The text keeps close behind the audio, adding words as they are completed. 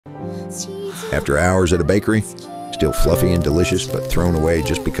After hours at a bakery, still fluffy and delicious, but thrown away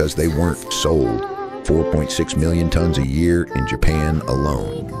just because they weren't sold. 4.6 million tons a year in Japan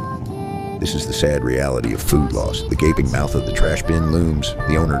alone. This is the sad reality of food loss. The gaping mouth of the trash bin looms.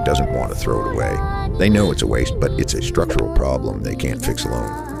 The owner doesn't want to throw it away. They know it's a waste, but it's a structural problem they can't fix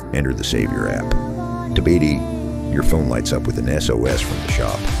alone. Enter the Savior app. TABETE, your phone lights up with an SOS from the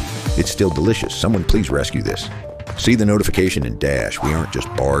shop. It's still delicious. Someone please rescue this. See the notification and dash. We aren't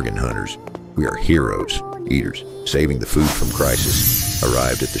just bargain hunters. We are heroes, eaters, saving the food from crisis.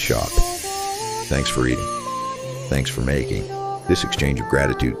 Arrived at the shop. Thanks for eating. Thanks for making. This exchange of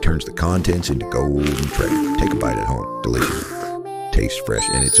gratitude turns the contents into golden treasure. Take a bite at home. Delicious. Tastes fresh,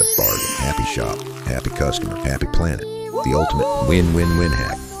 and it's a bargain. Happy shop, happy customer, happy planet. The ultimate win-win-win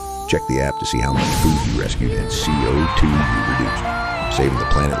hack. Check the app to see how much food you rescued and CO2 you reduced. Saving the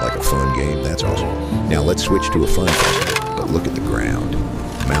planet like a fun game, that's awesome. Now let's switch to a fun festival, but look at the ground.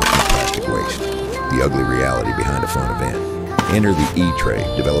 Mountain of plastic waste. The ugly reality behind a fun event. Enter the E-tray,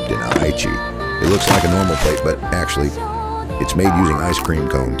 developed in Aichi. It looks like a normal plate, but actually, it's made using ice cream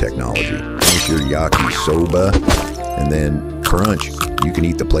cone technology. Finish your yakisoba, and then crunch. You can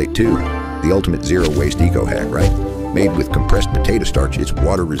eat the plate too. The ultimate zero-waste eco-hack, right? Made with compressed potato starch, it's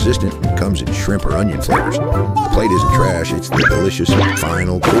water-resistant and comes in shrimp or onion flavors. The plate isn't trash, it's the delicious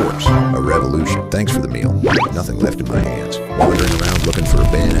final course. A revolution. Thanks for the meal. Nothing left in my hands. Wandering around looking for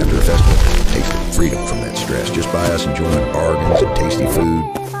a bin after a festival. Tasting freedom from that stress. Just by us enjoying bargains and tasty food.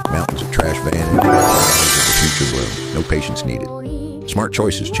 Mountains of trash vanity. The future bloom. No patience needed. Smart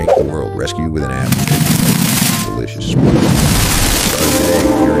choices change the world. Rescue with an app. Delicious. Start today.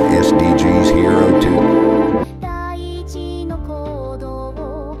 You're an SDGs hero too.